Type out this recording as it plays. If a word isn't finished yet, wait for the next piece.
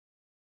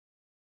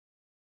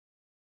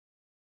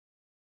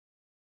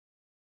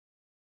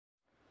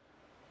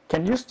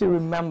Can you still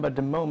remember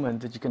the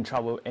moment that you can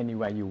travel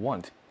anywhere you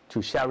want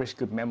to cherish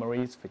good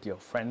memories with your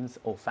friends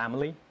or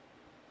family?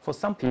 For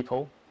some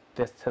people,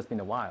 this has been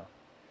a while.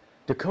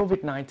 The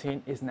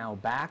COVID-19 is now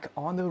back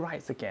on the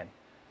rise again,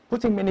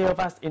 putting many of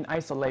us in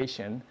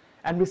isolation,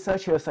 and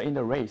researchers are in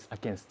the race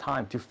against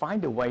time to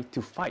find a way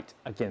to fight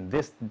against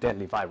this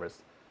deadly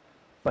virus.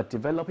 But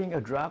developing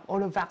a drug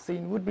or a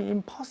vaccine would be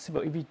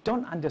impossible if we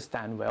don't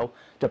understand well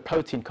the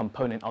protein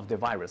component of the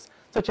virus,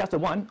 such as the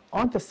one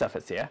on the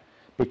surface here,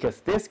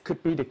 because this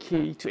could be the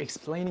key to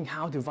explaining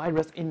how the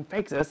virus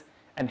infects us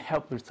and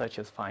help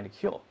researchers find a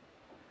cure.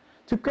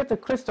 To get the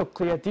crystal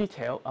clear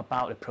detail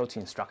about the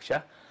protein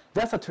structure,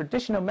 there's a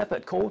traditional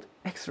method called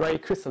X-ray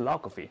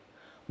crystallography,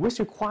 which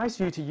requires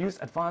you to use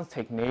advanced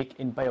technique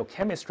in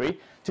biochemistry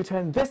to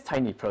turn this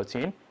tiny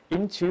protein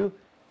into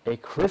a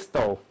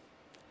crystal.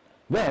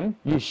 Then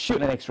you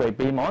shoot an X-ray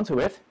beam onto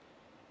it.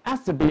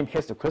 As the beam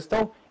hits the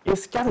crystal, it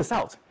scatters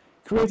out,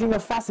 creating a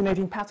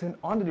fascinating pattern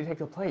on the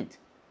detector plate.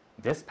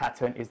 This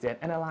pattern is then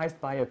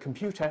analyzed by a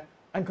computer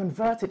and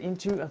converted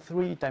into a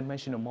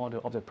three-dimensional model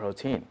of the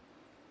protein.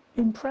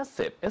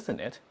 Impressive,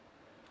 isn't it?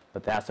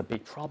 But there's a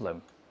big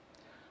problem.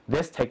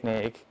 This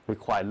technique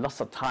requires lots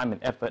of time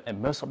and effort, and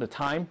most of the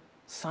time,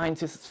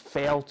 scientists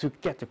fail to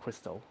get the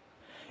crystal.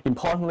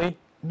 Importantly,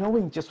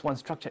 knowing just one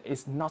structure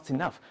is not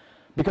enough,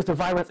 because the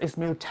virus is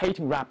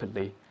mutating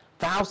rapidly.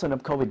 Thousands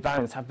of COVID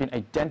variants have been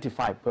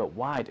identified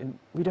worldwide, and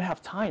we don't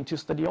have time to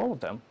study all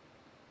of them.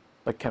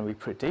 But can we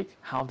predict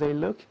how they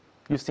look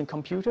using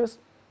computers?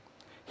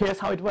 Here's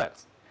how it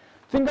works.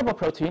 Think of a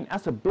protein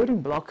as a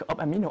building block of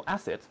amino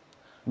acids.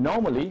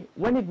 Normally,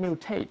 when it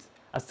mutates,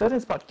 a certain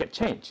spot gets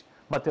changed,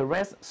 but the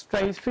rest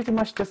stays pretty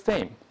much the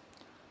same.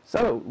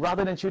 So,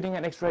 rather than shooting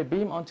an X-ray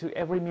beam onto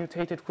every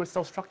mutated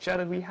crystal structure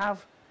that we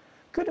have,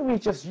 couldn't we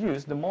just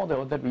use the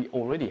model that we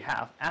already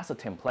have as a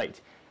template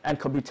and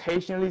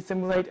computationally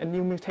simulate a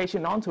new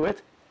mutation onto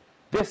it?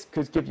 This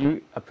could give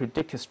you a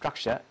predicted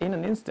structure in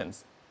an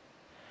instance.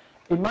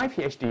 In my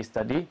PhD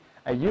study,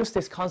 I used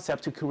this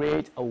concept to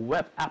create a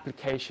web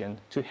application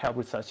to help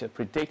researchers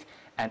predict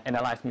and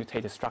analyze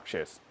mutated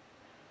structures.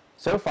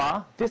 So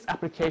far, this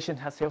application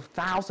has helped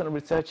thousands of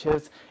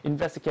researchers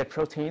investigate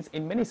proteins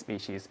in many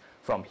species,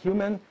 from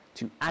human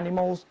to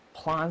animals,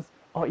 plants,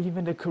 or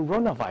even the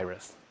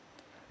coronavirus.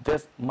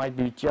 This might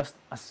be just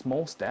a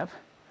small step,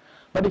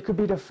 but it could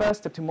be the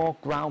first step to more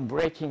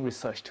groundbreaking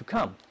research to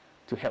come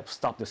to help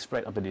stop the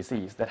spread of the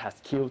disease that has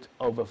killed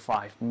over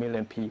 5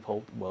 million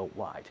people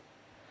worldwide.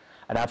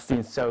 And I've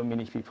seen so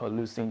many people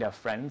losing their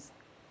friends,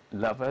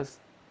 lovers,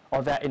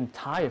 or their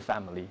entire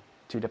family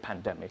to the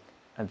pandemic,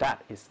 and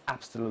that is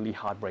absolutely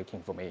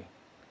heartbreaking for me.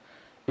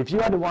 If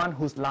you are the one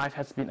whose life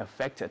has been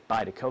affected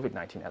by the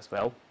COVID-19 as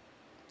well,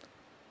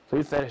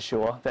 please rest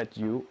assured that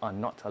you are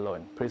not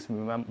alone. Please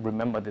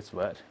remember this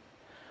word.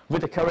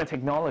 With the current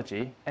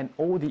technology and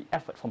all the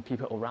effort from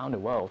people around the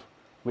world,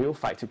 we will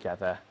fight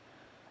together.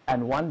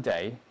 And one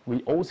day,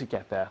 we all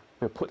together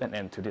will put an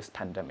end to this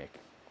pandemic.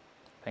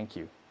 Thank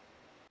you.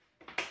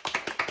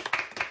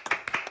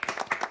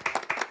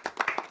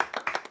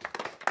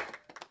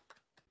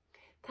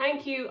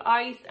 Thank you,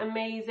 Ice.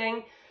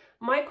 Amazing.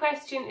 My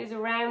question is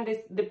around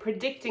the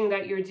predicting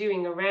that you're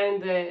doing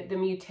around the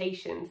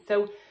mutations.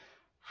 So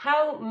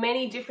how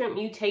many different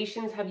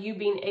mutations have you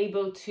been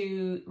able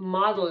to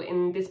model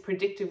in this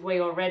predictive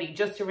way already,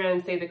 just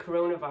around, say, the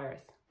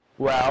coronavirus?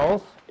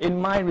 Well, in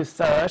my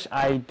research,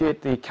 I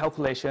did the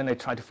calculation. I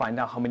tried to find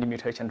out how many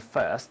mutations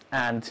first.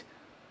 And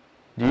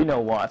do you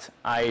know what?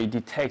 I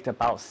detect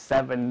about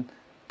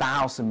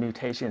 7,000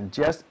 mutations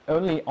just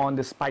only on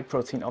the spike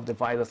protein of the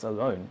virus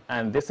alone.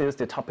 And this is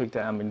the topic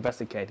that I'm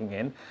investigating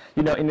in.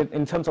 You know,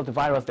 in terms of the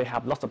virus, they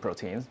have lots of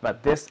proteins,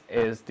 but this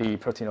is the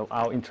protein of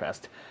our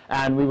interest.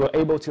 And we were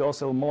able to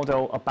also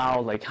model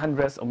about like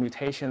hundreds of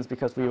mutations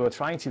because we were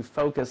trying to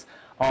focus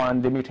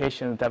on the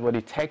mutations that were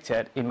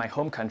detected in my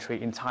home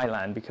country in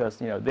Thailand,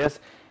 because, you know, this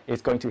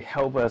is going to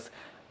help us,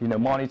 you know,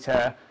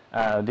 monitor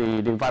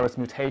the virus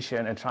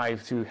mutation and try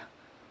to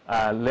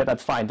let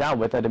us find out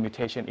whether the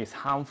mutation is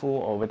harmful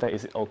or whether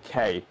it's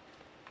okay.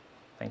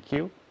 Thank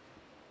you.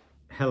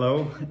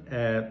 Hello,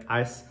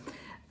 Ice.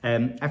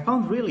 I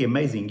found really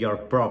amazing your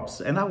props,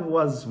 and I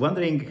was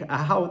wondering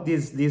how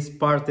this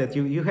part that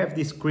you have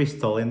this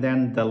crystal and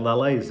then the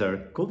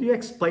laser. Could you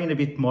explain a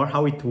bit more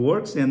how it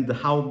works and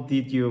how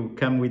did you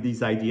come with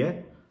this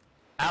idea?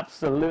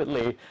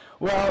 Absolutely.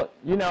 Well,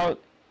 you know,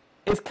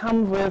 it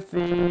comes with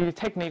the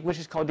technique which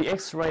is called the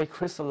X-ray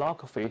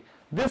crystallography.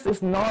 This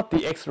is not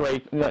the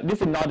X-ray,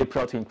 this is not the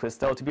protein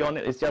crystal. To be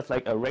honest, it's just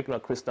like a regular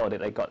crystal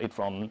that I got it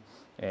from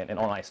an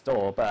online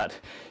store. But,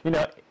 you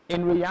know,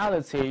 in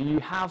reality, you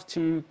have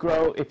to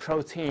grow a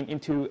protein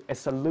into a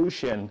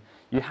solution.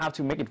 You have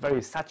to make it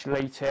very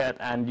saturated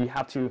and you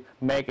have to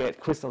make it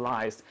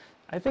crystallized.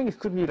 I think it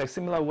could be like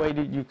similar way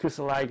that you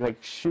crystallize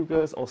like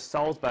sugars or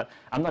salts, but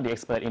I'm not the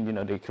expert in, you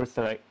know, the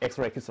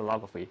X-ray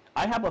crystallography.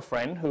 I have a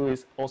friend who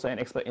is also an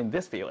expert in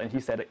this field, and he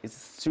said it's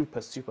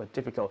super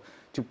difficult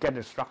to get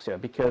the structure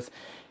because,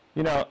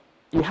 you know,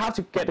 you have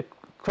to get the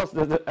because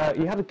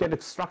you have to get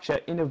the structure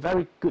in a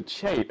very good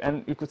shape,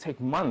 and it could take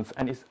months,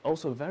 and it's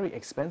also very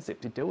expensive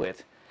to do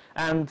it.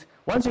 And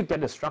once you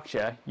get the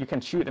structure, you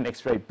can shoot an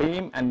X-ray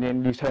beam, and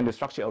then you turn the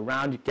structure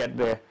around, you get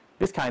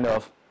this kind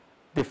of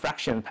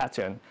diffraction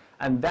pattern.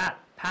 And that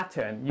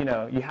pattern, you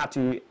know, you have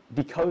to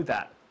decode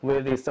that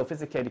with a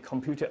sophisticated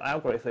computer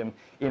algorithm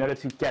in order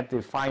to get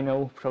the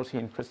final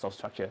protein crystal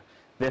structure.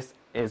 This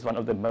is one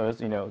of the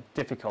most, you know,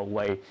 difficult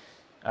way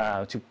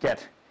to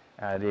get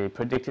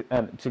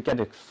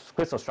the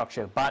crystal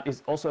structure, but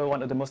it's also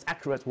one of the most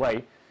accurate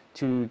way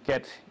to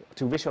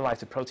visualize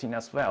the protein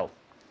as well.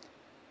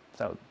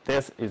 So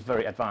this is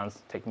very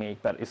advanced technique,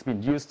 but it's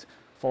been used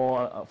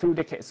for a few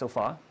decades so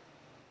far.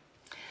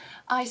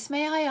 Ice,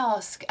 may I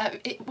ask,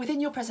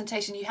 within your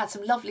presentation you had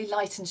some lovely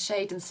light and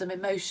shade and some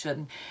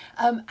emotion.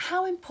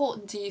 How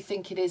important do you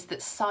think it is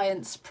that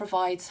science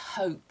provides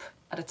hope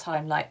at a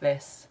time like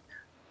this?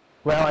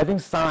 Well, I think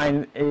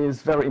science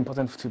is very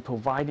important to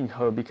providing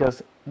hope,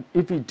 because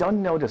if we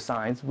don't know the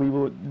science, we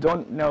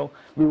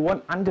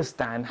won't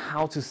understand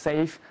how to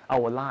save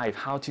our life,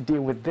 how to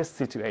deal with this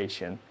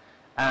situation.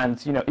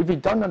 And you know, if we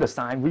don't know the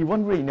science, we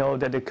won't really know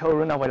that the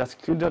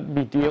coronavirus could not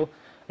be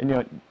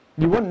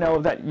you won't know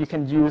that you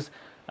can use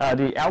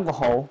the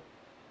alcohol,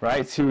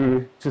 right,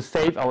 to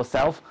save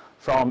ourselves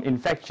from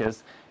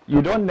infections.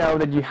 You don't know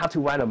that you have to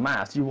wear a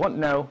mask. You won't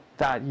know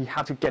that you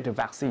have to get the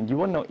vaccine. You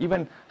won't know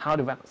even how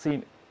the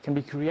vaccine can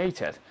be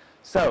created.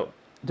 So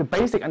the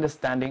basic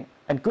understanding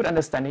and good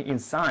understanding in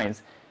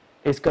science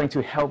is going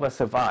to help us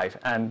survive.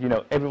 And you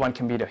know, everyone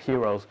can be the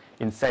heroes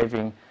in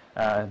saving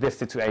this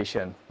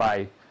situation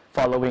by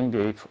following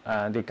the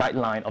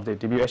guideline of the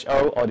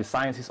WHO or the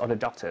scientists or the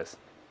doctors.